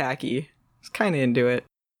very tacky. I was kind of into it.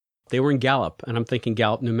 They were in Gallup, and I'm thinking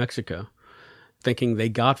Gallup, New Mexico. Thinking they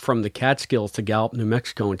got from the Catskills to Gallup, New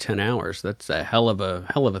Mexico in 10 hours. That's a hell of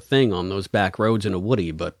a thing on those back roads in a woody,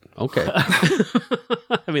 but okay.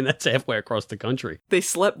 I mean, that's halfway across the country. They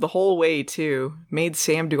slept the whole way, too. Made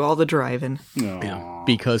Sam do all the driving. Yeah,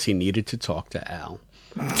 because he needed to talk to Al.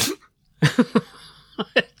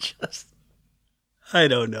 I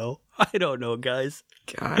don't know, guys.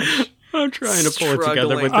 Gosh. I'm trying to pull it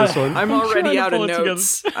together with this one. I'm already out of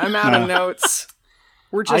notes. I'm out of notes.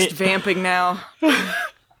 We're just vamping now.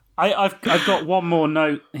 I've got one more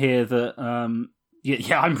note here that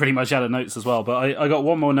I'm pretty much out of notes as well. But I got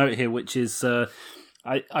one more note here, which is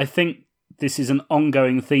I think this is an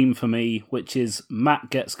ongoing theme for me, which is Matt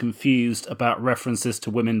gets confused about references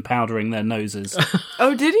to women powdering their noses.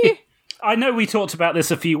 Oh, did he? I know we talked about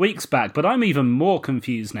this a few weeks back, but I'm even more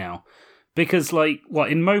confused now because,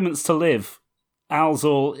 in Moments to Live, Al's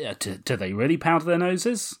all, do they really powder their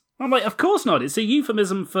noses? I'm like, of course not. It's a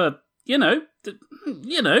euphemism for, Yeah.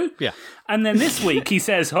 And then this week he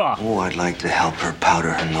says, Oh, I'd like to help her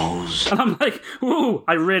powder her nose. And I'm like, ooh,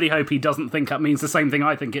 I really hope he doesn't think that means the same thing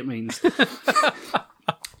I think it means.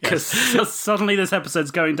 Because suddenly this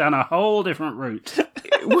episode's going down a whole different route.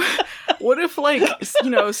 What if,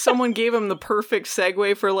 someone gave him the perfect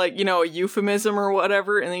segue for, a euphemism or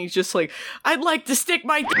whatever, and then he's just like, I'd like to stick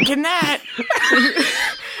my dick in that.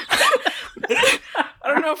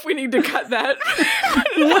 I don't know if we need to cut that.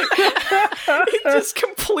 It's just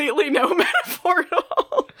completely no metaphor at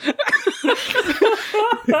all.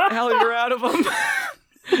 Al, you're out of them.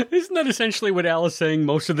 Isn't that essentially what Al is saying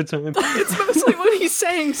most of the time? It's mostly what he's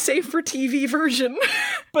saying, save for TV version.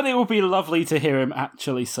 But it would be lovely to hear him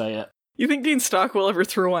actually say it. You think Dean Stockwell ever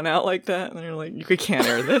threw one out like that? And you're like, you can't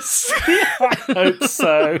air this. I hope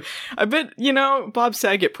so. I bet, Bob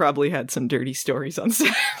Saget probably had some dirty stories on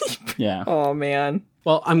set. Yeah. Oh, man.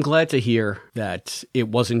 Well, I'm glad to hear that it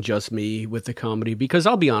wasn't just me with the comedy, because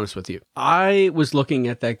I'll be honest with you. I was looking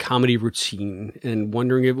at that comedy routine and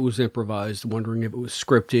wondering if it was improvised, wondering if it was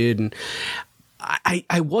scripted, and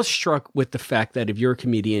I was struck with the fact that if you're a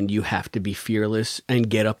comedian, you have to be fearless and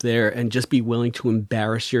get up there and just be willing to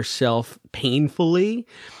embarrass yourself painfully.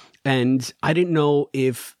 And I didn't know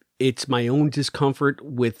if it's my own discomfort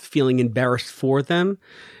with feeling embarrassed for them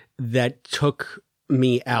that took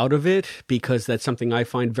me out of it, because that's something I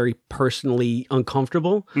find very personally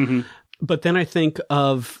uncomfortable. Mm-hmm. But then I think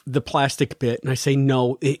of the plastic bit and I say,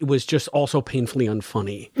 no, it was just also painfully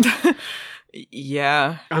unfunny.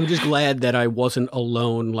 Yeah. I'm just glad that I wasn't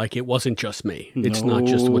alone. Like, it wasn't just me. It's not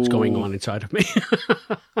just what's going on inside of me.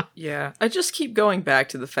 Yeah. I just keep going back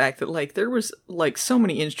to the fact that, there was, so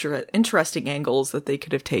many interesting angles that they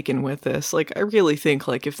could have taken with this. I really think,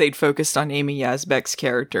 if they'd focused on Amy Yazbek's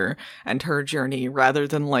character and her journey rather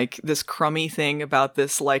than, this crummy thing about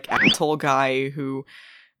this, asshole guy who...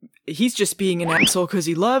 he's just being an asshole because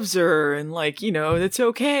he loves her, and it's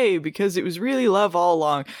okay because it was really love all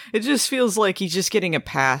along. It just feels like he's just getting a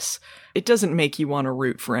pass. It doesn't make you want to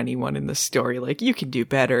root for anyone in this story. You can do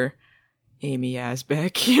better, Amy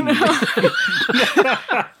Yazbek,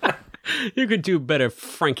 You could do better,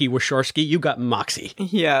 Frankie Wachowski. You got moxie.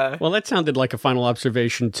 Yeah. Well, that sounded like a final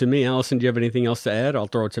observation to me. Allison, do you have anything else to add? I'll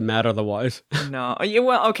throw it to Matt otherwise. No.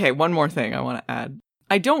 Well, okay, one more thing I want to add.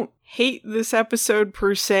 I don't hate this episode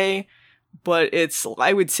per se, but it's,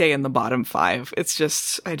 I would say, in the bottom 5. It's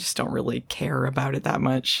just, I just don't really care about it that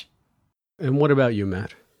much. And what about you,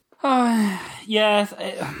 Matt? Yeah,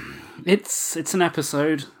 it's an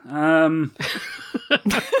episode. I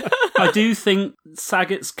do think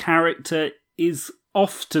Saget's character is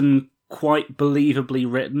often quite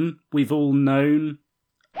believably written. We've all known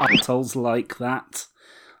assholes like that.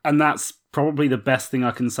 And that's probably the best thing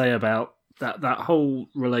I can say about that whole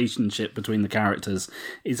relationship between the characters.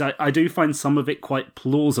 Is I do find some of it quite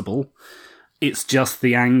plausible. It's just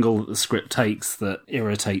the angle that the script takes that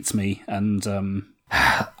irritates me. And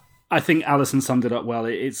I think Allison summed it up well.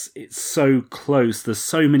 It's so close. There's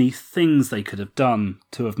so many things they could have done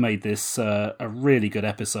to have made this a really good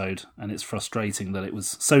episode, and it's frustrating that it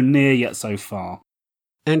was so near yet so far.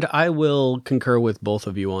 And I will concur with both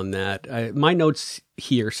of you on that. My notes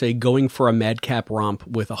here say going for a madcap romp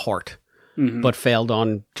with a heart, but failed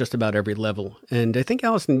on just about every level. And I think,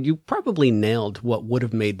 Allison, you probably nailed what would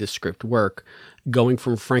have made this script work, going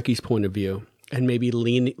from Frankie's point of view and maybe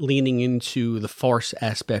leaning into the farce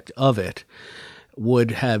aspect of it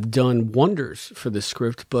would have done wonders for the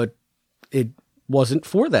script, but it wasn't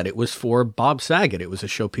for that. It was for Bob Saget. It was a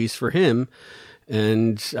showpiece for him.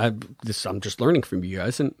 And I'm just learning from you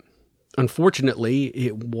guys. And unfortunately,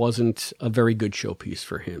 it wasn't a very good showpiece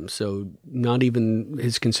for him. So not even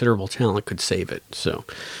his considerable talent could save it. So,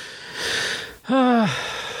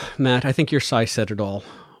 Matt, I think your sigh said it all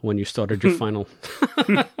when you started your final.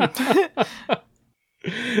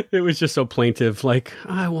 It was just so plaintive. Like,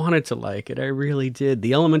 I wanted to like it. I really did.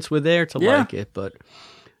 The elements were there to like it, but...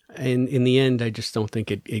 And in the end, I just don't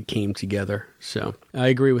think it came together. So I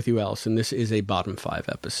agree with you, Allison. This is a bottom 5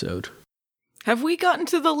 episode. Have we gotten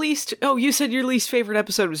to the least... Oh, you said your least favorite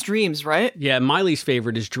episode was Dreams, right? Yeah, my least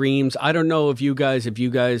favorite is Dreams. I don't know if you guys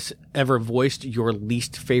ever voiced your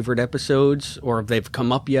least favorite episodes or if they've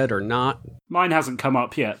come up yet or not. Mine hasn't come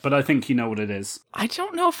up yet, but I think you know what it is. I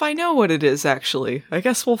don't know if I know what it is, actually. I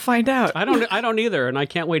guess we'll find out. I don't either, and I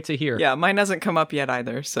can't wait to hear. Yeah, mine hasn't come up yet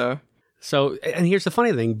either, so... So, and here's the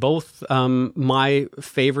funny thing. Both my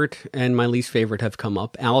favorite and my least favorite have come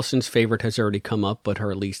up. Allison's favorite has already come up, but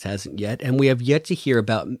her least hasn't yet. And we have yet to hear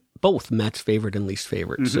about both Matt's favorite and least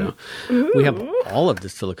favorite. So we have all of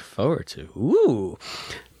this to look forward to. Ooh.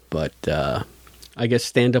 But I guess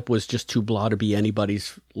stand-up was just too blah to be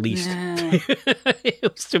anybody's least. Nah.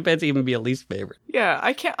 It was too bad to even be a least favorite. Yeah,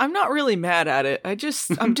 I'm not really mad at it. I'm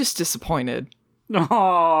just disappointed.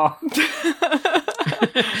 Aww.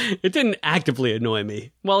 It didn't actively annoy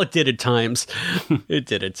me. Well, it did at times.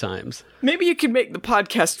 Maybe you could make the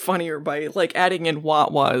podcast funnier by like adding in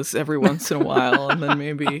wah-wahs every once in a while, and then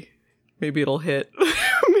maybe it'll hit.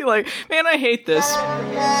 Be like, man, I hate this.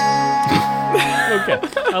 Okay,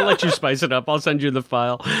 I'll let you spice it up. I'll send you the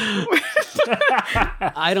file.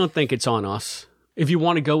 I don't think it's on us. If you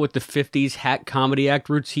want to go with the 50s hack comedy act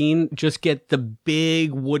routine, just get the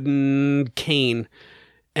big wooden cane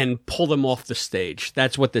and pull them off the stage.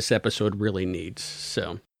 That's what this episode really needs.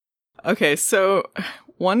 So, okay, so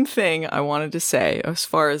one thing I wanted to say as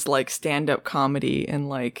far as like stand-up comedy and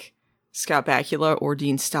like Scott Bakula or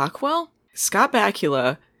Dean Stockwell, Scott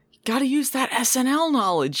Bakula got to use that SNL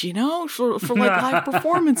knowledge, you know, for like live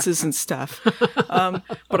performances and stuff.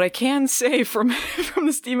 But I can say from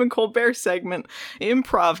the Stephen Colbert segment,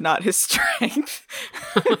 improv not his strength.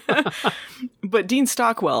 But Dean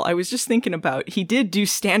Stockwell, I was just thinking about, he did do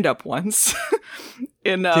stand-up once.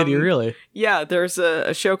 Did he really? Yeah, there's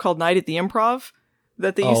a show called Night at the Improv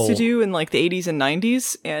that they used to do in like the 80s and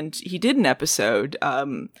 90s, and he did an episode.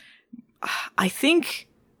 I think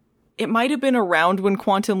it might have been around when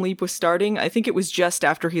Quantum Leap was starting. I think it was just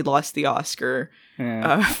after he lost the Oscar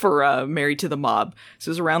for Married to the Mob. So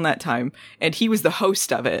it was around that time. And he was the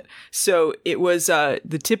host of it. So it was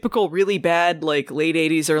the typical really bad, like, late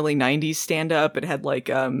 80s, early 90s stand-up. It had, like,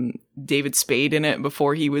 David Spade in it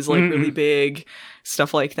before he was, like, really big.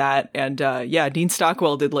 Stuff like that. And, yeah, Dean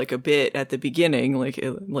Stockwell did, like, a bit at the beginning, like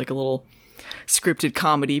a little scripted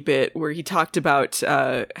comedy bit where he talked about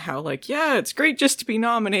how, like, yeah, it's great just to be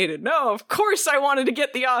nominated. No, of course I wanted to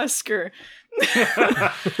get the Oscar.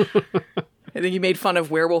 I think he made fun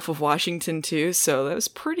of Werewolf of Washington too, so that was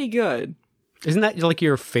pretty good. Isn't that like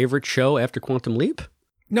your favorite show after Quantum Leap?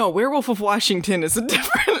 No, Werewolf of Washington is a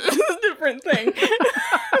different thing.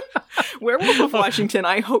 Werewolf of Washington,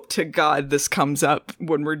 I hope to God this comes up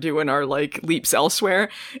when we're doing our, like, Leaps Elsewhere.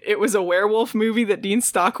 It was a werewolf movie that Dean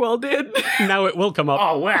Stockwell did. Now it will come up.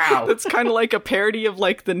 Oh, wow. That's kind of like a parody of,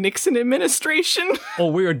 like, the Nixon administration.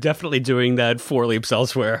 Oh, we are definitely doing that for Leaps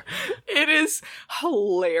Elsewhere. It is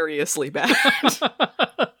hilariously bad.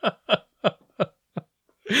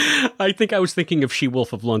 I think I was thinking of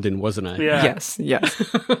She-Wolf of London, wasn't I? Yeah. Yes.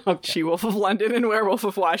 Okay. She-Wolf of London and Werewolf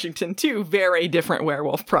of Washington, two very different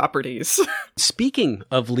werewolf properties. Speaking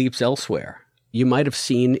of Leaps Elsewhere, you might have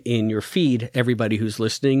seen in your feed, everybody who's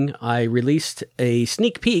listening, I released a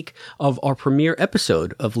sneak peek of our premiere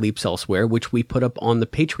episode of Leaps Elsewhere, which we put up on the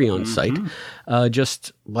Patreon site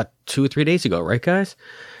just, 2 or 3 days ago, right, guys?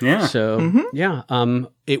 Yeah. So, yeah.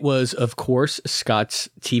 It was, of course, Scott's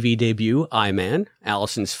TV debut, I-Man,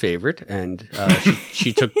 Allison's favorite, and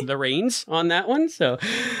she took the reins on that one. So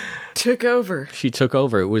took over. She took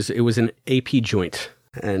over. It was an AP joint.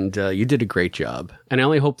 And you did a great job. And I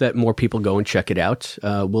only hope that more people go and check it out.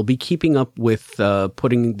 We'll be keeping up with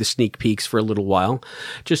putting the sneak peeks for a little while,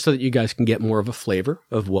 just so that you guys can get more of a flavor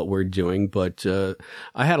of what we're doing. But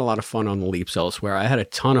I had a lot of fun on the Leaps Elsewhere. I had a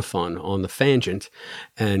ton of fun on the Fangent.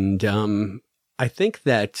 And I think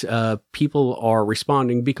that people are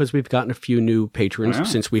responding because we've gotten a few new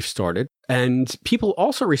patrons since we've started. And people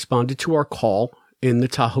also responded to our call in the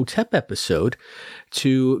Tahotep episode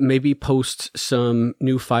to maybe post some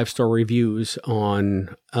new 5-star reviews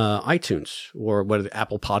on iTunes or what are the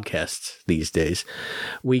Apple Podcasts these days.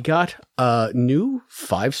 We got a new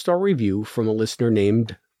 5-star review from a listener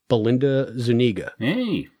named Belinda Zuniga.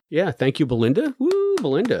 Hey. Yeah, thank you, Belinda. Woo,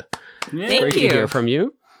 Belinda. Yeah. Great Thank to you. hear from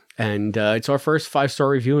you. And it's our first 5-star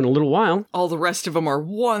review in a little while. All the rest of them are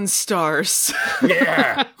 1 stars.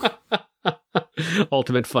 Yeah.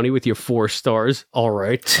 Ultimate Funny with your 4 stars. All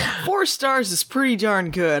right. 4 stars is pretty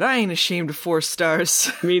darn good. I ain't ashamed of 4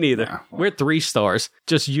 stars. Me neither. We're 3 stars.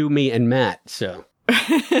 Just you, me, and Matt. So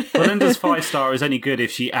Belinda's 5-star is only good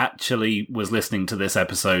if she actually was listening to this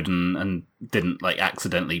episode and didn't like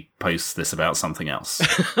accidentally post this about something else.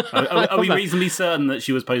 Are we reasonably certain that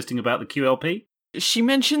she was posting about the QLP? She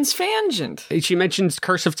mentions Fangent. She mentions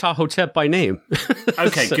Curse of Tahotep by name.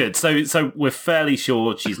 Okay, good. So we're fairly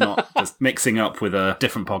sure she's not just mixing up with a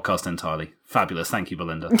different podcast entirely. Fabulous. Thank you,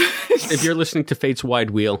 Belinda. If you're listening to Fate's Wide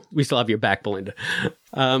Wheel, we still have your back, Belinda.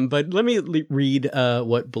 But let me read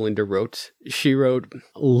what Belinda wrote. She wrote,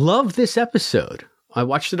 "Love this episode. I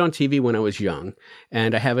watched it on TV when I was young,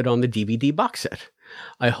 and I have it on the DVD box set.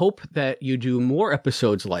 I hope that you do more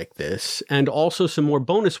episodes like this and also some more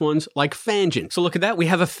bonus ones like Fangent." So look at that. We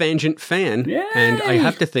have a Fangent fan. Yay! And I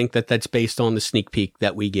have to think that that's based on the sneak peek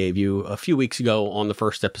that we gave you a few weeks ago on the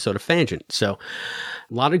first episode of Fangent. So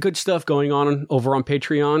a lot of good stuff going on over on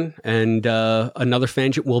Patreon. And another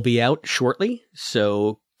Fangent will be out shortly.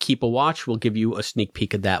 So keep a watch. We'll give you a sneak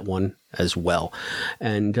peek of that one as well.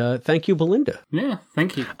 And thank you, Belinda. Yeah,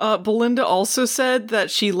 thank you. Belinda also said that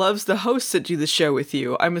she loves the hosts that do the show with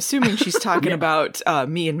you. I'm assuming she's talking about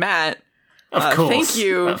me and Matt. Of course. Thank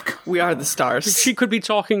you. We are the stars. She could be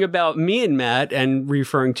talking about me and Matt and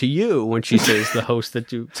referring to you when she says the host that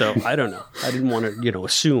do. So I don't know. I didn't want to,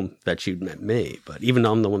 assume that she meant me. But even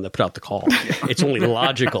though I'm the one that put out the call, it's only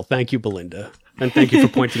logical. Thank you, Belinda. And thank you for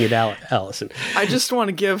pointing it out, Allison. I just want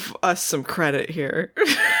to give us some credit here.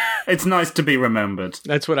 It's nice to be remembered.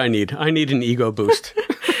 That's what I need. I need an ego boost.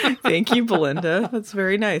 Thank you, Belinda. That's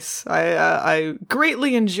very nice. I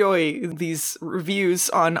greatly enjoy these reviews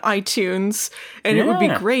on iTunes, and it would be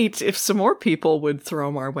great if some more people would throw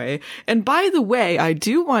them our way. And by the way, I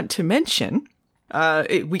do want to mention,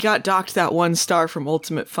 we got docked that 1 star from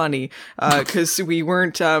Ultimate Funny, because we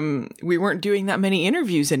weren't doing that many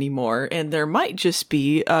interviews anymore, and there might just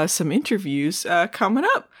be some interviews coming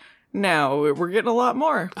up. Now we're getting a lot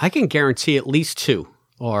more. I can guarantee at least 2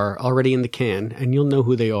 are already in the can, and you'll know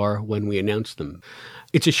who they are when we announce them.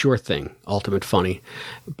 It's a sure thing, Ultimate Funny.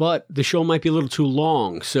 But the show might be a little too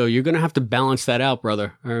long, so you're going to have to balance that out,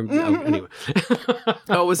 brother. Anyway.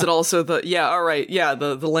 Oh, was it also the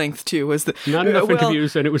length too? Was the not enough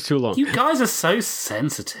interviews, and it was too long. You guys are so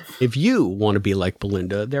sensitive. If you want to be like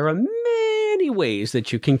Belinda, there are many ways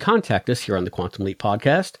that you can contact us here on the Quantum Leap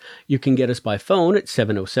Podcast. You can get us by phone at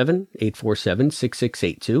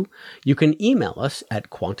 707-847-6682. You can email us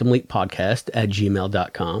at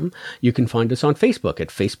quantumleappodcast@gmail.com. You can find us on Facebook at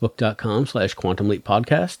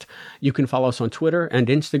facebook.com/quantumleappodcast. You can follow us on Twitter and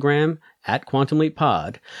Instagram at Quantum Leap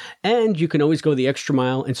Pod. And you can always go the extra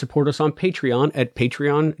mile and support us on Patreon at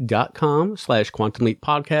patreon.com/Quantum Leap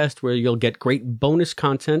Podcast, where you'll get great bonus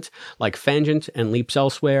content like Fangent and Leaps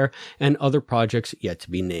Elsewhere and other projects yet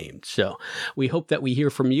to be named. So we hope that we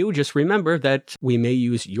hear from you. Just remember that we may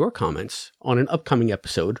use your comments on an upcoming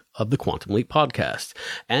episode of the Quantum Leap Podcast.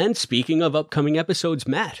 And speaking of upcoming episodes,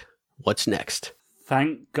 Matt, what's next?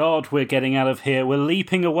 Thank God we're getting out of here. We're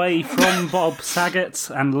leaping away from Bob Saget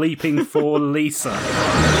and leaping for Lisa.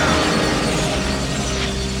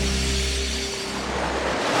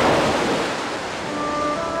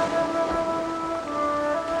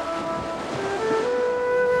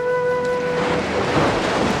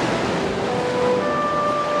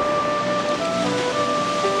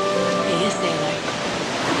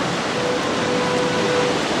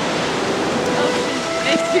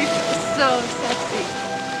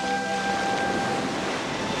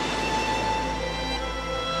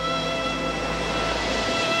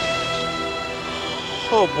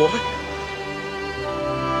 Oh,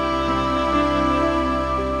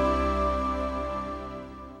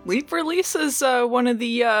 boy. Leap for Lisa's one of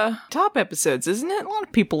the top episodes, isn't it? A lot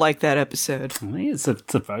of people like that episode. It's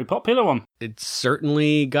a very popular one. It's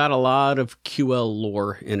certainly got a lot of QL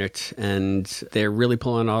lore in it, and they're really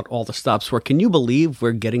pulling out all the stops for it. Can you believe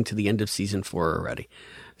we're getting to the end of season 4 already?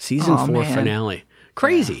 Season 4 finale.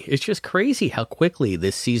 Crazy. Yeah. It's just crazy how quickly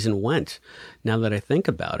this season went. Now that I think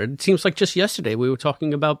about it, it seems like just yesterday we were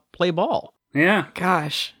talking about play ball. Yeah.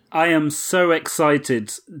 Gosh. I am so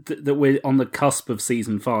excited that we're on the cusp of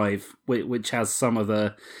season 5, which has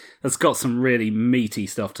it's got some really meaty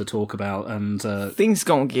stuff to talk about, and things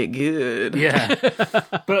gonna get good. Yeah,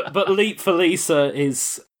 but Leap for Lisa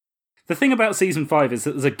is the thing about season 5 is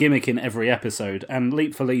that there's a gimmick in every episode, and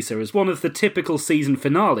Leap for Lisa is one of the typical season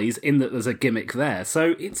finales in that there's a gimmick there.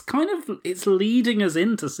 So it's leading us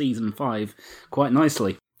into season 5 quite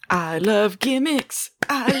nicely. I love gimmicks.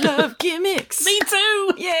 I love gimmicks. Me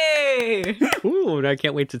too. Yay. Ooh, and I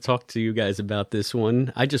can't wait to talk to you guys about this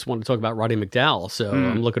one. I just want to talk about Roddy McDowall, so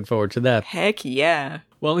I'm looking forward to that. Heck yeah.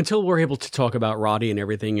 Well, until we're able to talk about Roddy and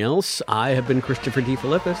everything else, I have been Christopher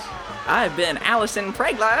DeFilippis. I've been Allison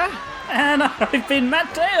Pregler. And I've been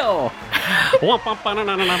Matt Dale. And we'll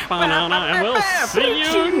see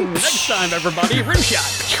you next time, everybody.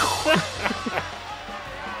 Rimshot.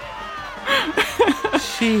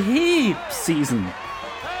 Sheep season.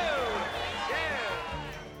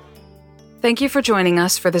 Thank you for joining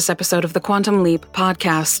us for this episode of the Quantum Leap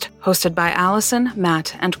podcast, hosted by Allison,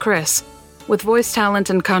 Matt, and Chris, with voice talent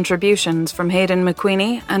and contributions from Hayden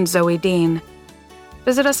McQueenie and Zoe Dean.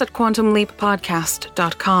 Visit us at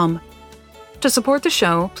quantumleappodcast.com. To support the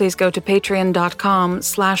show, please go to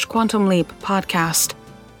patreon.com/quantumleappodcast.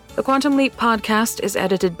 The Quantum Leap podcast is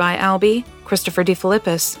edited by Albie, Christopher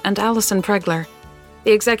DeFilippis, and Allison Pregler.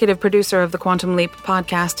 The executive producer of the Quantum Leap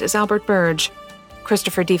podcast is Albert Burge.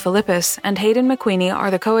 Christopher DeFilippis and Hayden McQueenie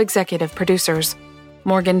are the co-executive producers.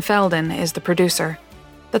 Morgan Felden is the producer.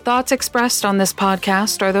 The thoughts expressed on this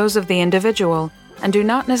podcast are those of the individual and do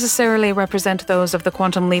not necessarily represent those of the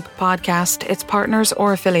Quantum Leap podcast, its partners,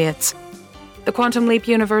 or affiliates. The Quantum Leap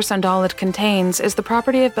universe and all it contains is the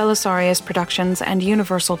property of Belisarius Productions and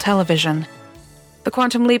Universal Television. The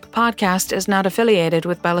Quantum Leap podcast is not affiliated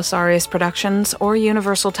with Belisarius Productions or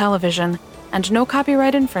Universal Television, and no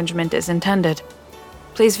copyright infringement is intended.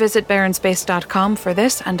 Please visit barrenspace.com for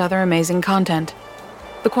this and other amazing content.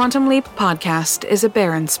 The Quantum Leap podcast is a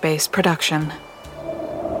Barren Space production.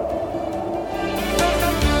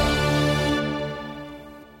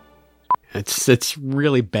 It's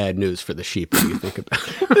really bad news for the sheep when you think about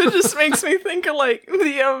it. It just makes me think of like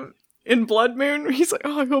the in Blood Moon where he's like,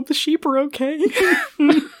 oh, I hope the sheep are okay.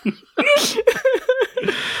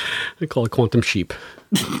 They call it Quantum Sheep.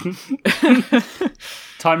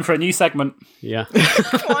 Time for a new segment. Yeah.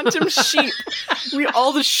 Quantum Sheep.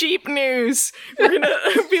 All the sheep news. We're gonna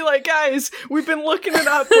be like, guys, we've been looking it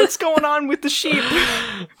up. What's going on with the sheep?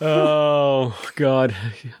 Oh, God.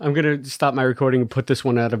 I'm gonna stop my recording and put this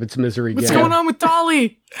one out of its misery. What's going on with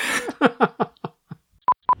Dolly?